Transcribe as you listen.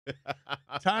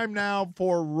Time now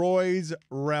for Roy's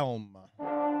Realm.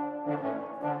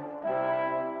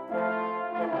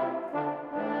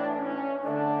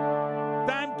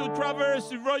 Time to traverse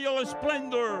the royal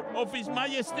splendor of His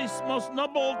Majesty's most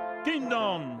noble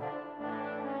kingdom.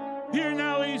 Here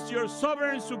now is your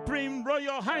sovereign supreme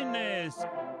royal highness,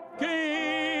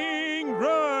 King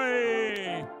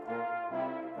Roy.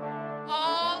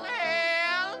 All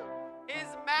hail! His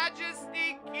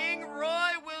Majesty King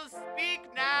Roy will speak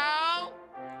now.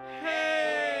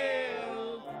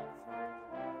 Hail!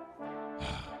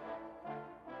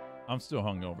 I'm still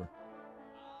hungover.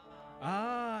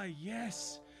 Ah,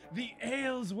 yes. The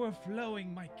ales were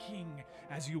flowing, my king,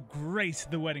 as you graced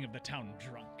the wedding of the town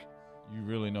drunk. You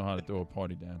really know how to throw a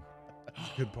party, Dan.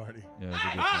 Good party. Yeah, it's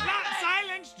a good party.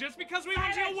 Silence! Just because we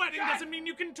went to your wedding doesn't mean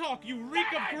you can talk. You reek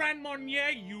of Grand Marnier,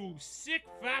 you sick,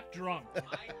 fat drunk.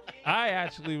 I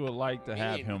actually would like to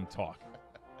have him talk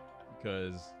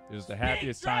because it was the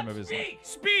happiest time of his life.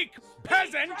 Speak,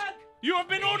 peasant! You have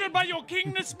been ordered by your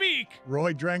king to speak.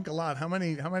 Roy drank a lot. How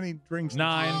many drinks?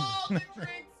 9. All the drinks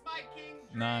my king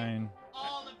drank. 9.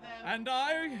 All of them. And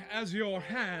I, as your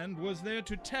hand, was there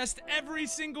to test every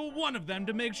single one of them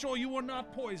to make sure you were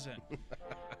not poisoned.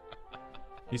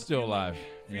 He's still alive.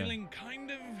 Feeling kind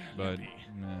of But happy.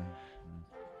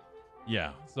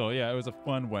 yeah. So yeah, it was a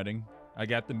fun wedding. I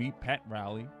got to meet Pat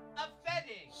Riley. A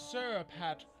fetting. Sir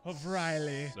Pat of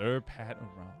Riley. Sir Pat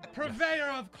O'Reilly. Purveyor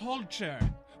of culture,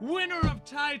 winner of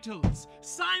titles,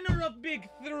 signer of big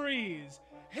threes,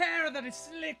 hair that is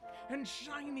slick and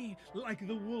shiny like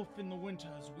the wolf in the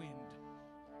winter's wind.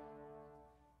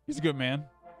 He's a good man.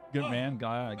 Good man.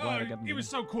 Glad I got to meet He was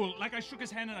him. so cool. Like, I shook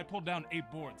his hand and I pulled down 8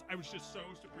 boards. I was just so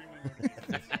supremely motivated.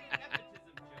 Nepotism joke.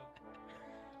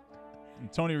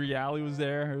 And Tony Reale was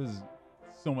there. It was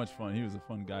so much fun. He was a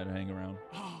fun guy to hang around.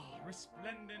 Oh,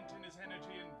 resplendent in his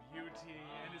energy and beauty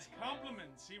and his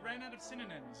compliments. He ran out of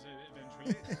synonyms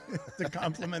eventually. To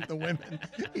compliment the women.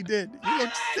 He did. He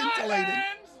looked scintillating.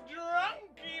 Silence,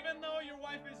 drunk, even though your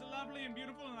wife is lovely and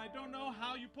beautiful, and I don't know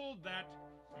how you pulled that.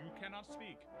 You cannot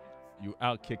speak. You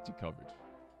outkicked your coverage.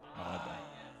 How about that?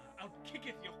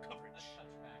 Outkicketh your coverage.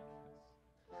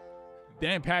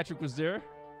 Dan Patrick was there.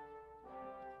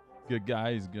 Good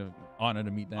guy. He's good. Honor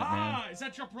to meet that man. Is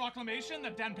that your proclamation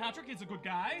that Dan Patrick is a good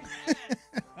guy?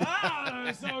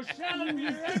 So shall it be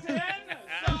written,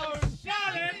 so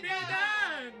shall it be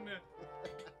done.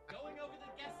 Going over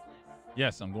the guest list.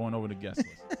 Yes, I'm going over the guest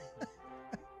list.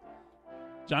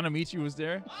 John Amici was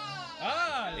there.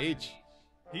 H.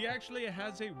 He actually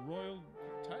has a royal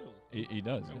title. He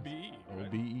does. Yes. OBE. right?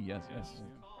 OBE, yes, yes.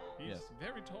 He's Yes.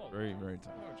 very tall. Very, very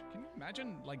tall. large. Can you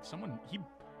imagine, like, someone, he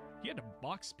had to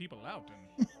box people out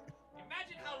and...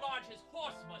 Imagine how large his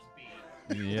horse must be.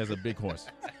 He has a big horse.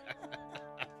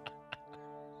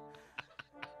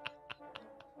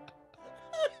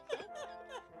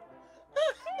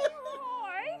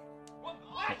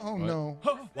 What? Oh no.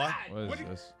 What? What is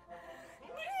this?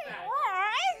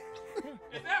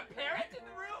 Is there a parrot in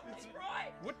the room? It's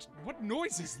Roy. What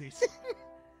noise is this?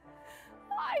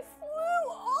 I flew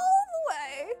all the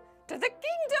way to the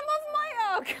kingdom of my...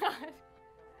 Oh, God.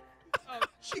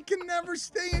 She can never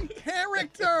stay in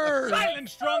character.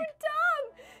 Silence, drunk!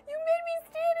 Dumb! You made me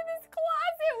stand in this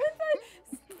closet with a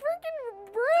freaking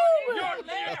broom! You're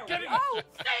there. Get it, Oh!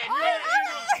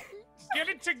 get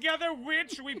it together,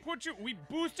 witch! We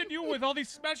boosted you with all these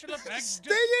special effects.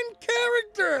 Stay in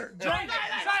character. Drunk,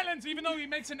 silence, even though he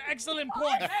makes an excellent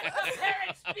point. Let the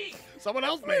parrot speak. Someone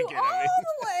else Flew make it. all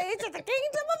the way to the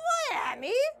kingdom of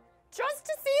Miami just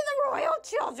to see the royal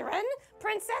children,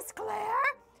 Princess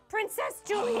Claire, Princess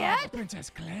Juliet, Princess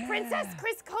Claire. Princess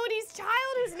Chris Cody's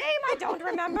child, whose name I don't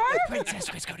remember. Princess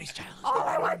Chris Cody's child. All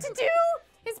I want to do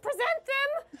is present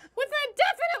them with a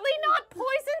definitely not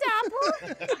poisoned apple.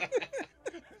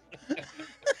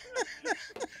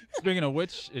 Speaking of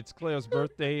which, it's Claire's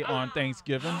birthday on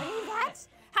Thanksgiving. What?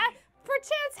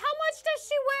 Perchance, how much does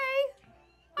she weigh?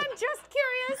 I'm just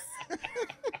curious.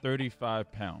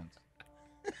 35 pounds.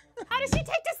 How does she take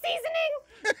to seasoning?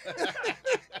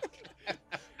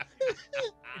 It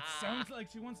sounds like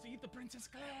she wants to eat the Princess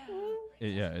Claire.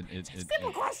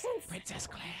 Simple questions. Princess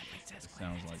Claire, Princess Claire.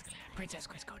 Sounds like it. Princess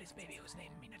Chris Cody's baby, whose name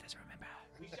Mina doesn't remember.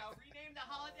 We shall rename the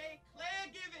holiday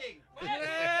Claire Giving.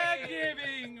 Claire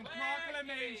giving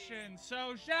proclamation.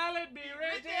 So shall it be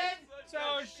written, so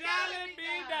shall it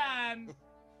be done.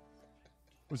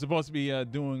 We're supposed to be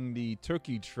doing the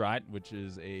Turkey Trot, which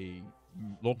is a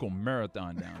local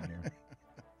marathon down here.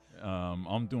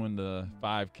 I'm doing the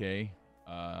 5K.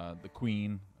 The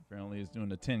Queen apparently is doing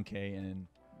the 10K, and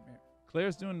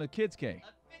Claire's doing the Kids K.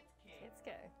 It's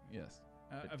good. Yes.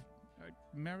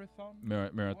 marathon?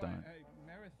 Marathon. Marathon?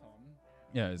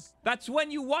 Yes. That's when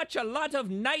you watch a lot of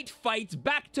night fights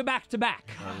back to back to back.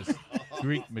 It's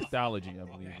Greek mythology, I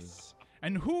believe. Is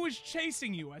And who is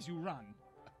chasing you as you run?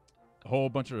 a whole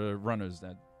bunch of runners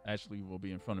that actually will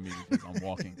be in front of me because I'm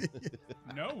walking.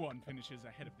 No one finishes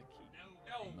ahead of the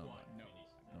king. No one.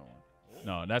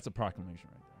 No, that's a proclamation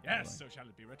right there. Yes, so shall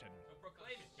it be written.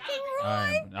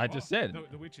 I just said.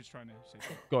 The witch is trying to say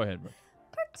something. Go ahead, bro.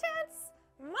 Perchance,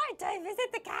 might I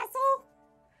visit the castle?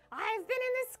 I've been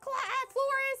in this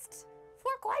forest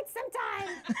for quite some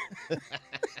time.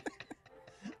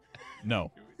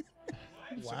 No.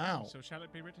 Wow. So shall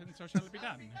it be written, so shall it be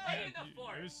done.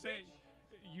 You say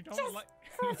you don't Just like...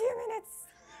 for a few minutes.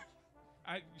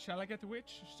 Shall I get the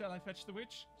witch? Shall I fetch the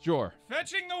witch? Sure.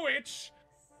 Fetching the witch!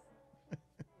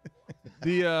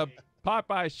 The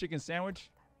Popeye's chicken sandwich,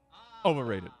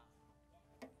 overrated.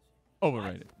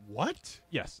 Overrated. What?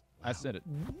 Yes, I said it.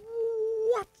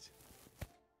 What?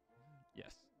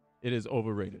 Yes, it is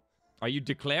overrated. Are you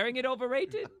declaring it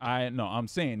overrated? No, I'm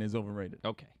saying it's overrated.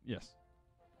 Okay. Yes.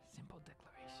 Simple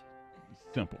declaration.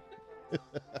 Simple.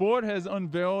 Ford has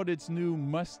unveiled its new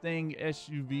Mustang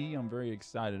SUV. I'm very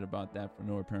excited about that for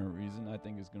no apparent reason. I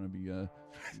think it's going to be a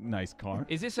nice car.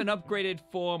 Is this an upgraded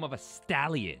form of a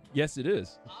stallion? Yes, it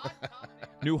is.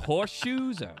 New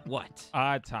horseshoes or what?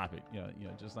 Odd topic. Yeah,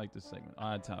 just like this segment.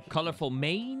 Odd topic. Colorful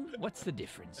mane? What's the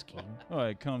difference, King? Oh,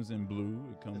 it comes in blue.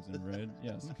 It comes in red.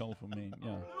 Yes, colorful mane.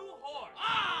 Yeah. Blue horse.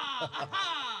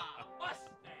 Aha!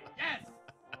 Mustang. Yes.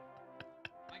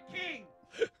 My king.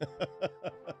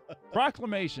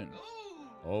 Proclamation.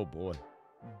 Oh, boy.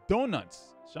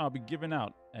 Donuts shall be given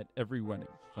out at every wedding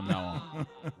from now on.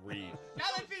 Read.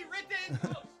 Shall it be written?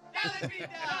 Shall it be done?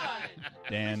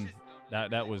 Dan,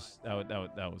 that was clutch.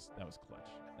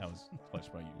 That was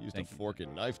clutch by you. Used Thank a you. fork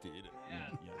and knife to eat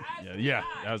it. Yeah.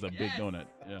 That was a big donut.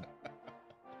 Yeah.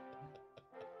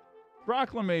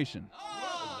 Proclamation.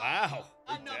 Oh, Wow.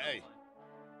 Big another day. one.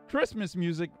 Christmas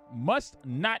music must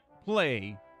not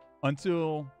play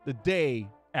until the day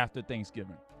after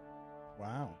Thanksgiving.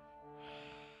 Wow.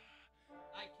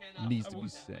 I cannot. Needs to be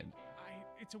said.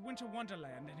 It's a winter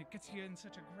wonderland, and it gets you in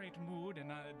such a great mood, and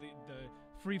the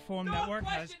Freeform Don't Network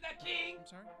has... question the king. I'm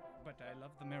sorry, but I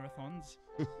love the marathons.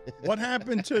 What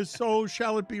happened to So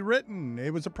Shall It Be Written?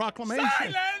 It was a proclamation.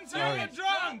 Silence! Sorry. You're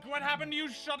drunk! What happened to you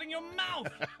shutting your mouth?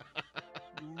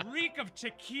 You reek of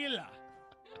tequila.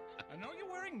 I know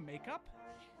you're wearing makeup.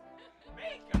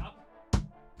 Makeup.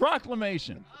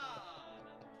 Proclamation.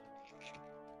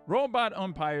 Robot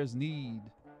umpires need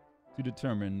to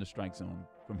determine the strike zone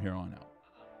from here on out.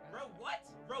 What?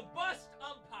 Robust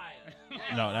umpire.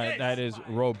 No, that is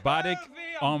robotic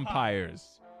The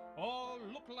umpires. All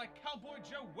look like Cowboy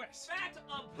Joe West. Fat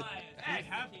umpires. We That's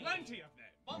have the key. plenty of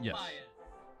them. Yes. Umpires.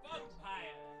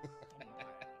 Umpires.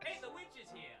 Hey, the witch is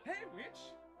here. Hey, witch.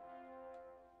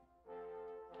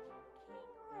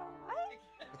 Roy,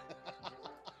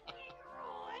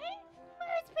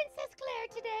 where's Princess Claire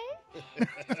today?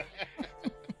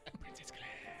 Princess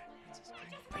Claire. I just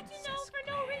want to know for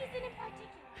no reason in particular.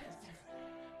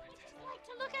 Just like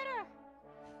to look at her.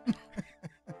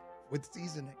 With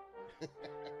seasoning.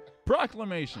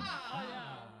 Proclamation.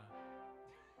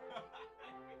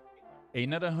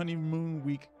 Another honeymoon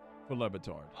week for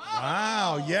LeBatard.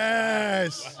 Wow.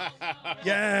 Yes.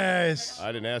 Yes.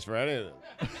 I didn't ask for anything.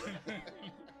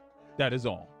 That is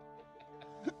all.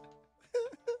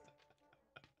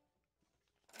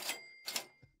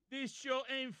 This show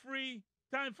ain't free.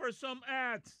 Time for some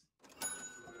ads.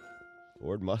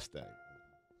 Ford Mustang.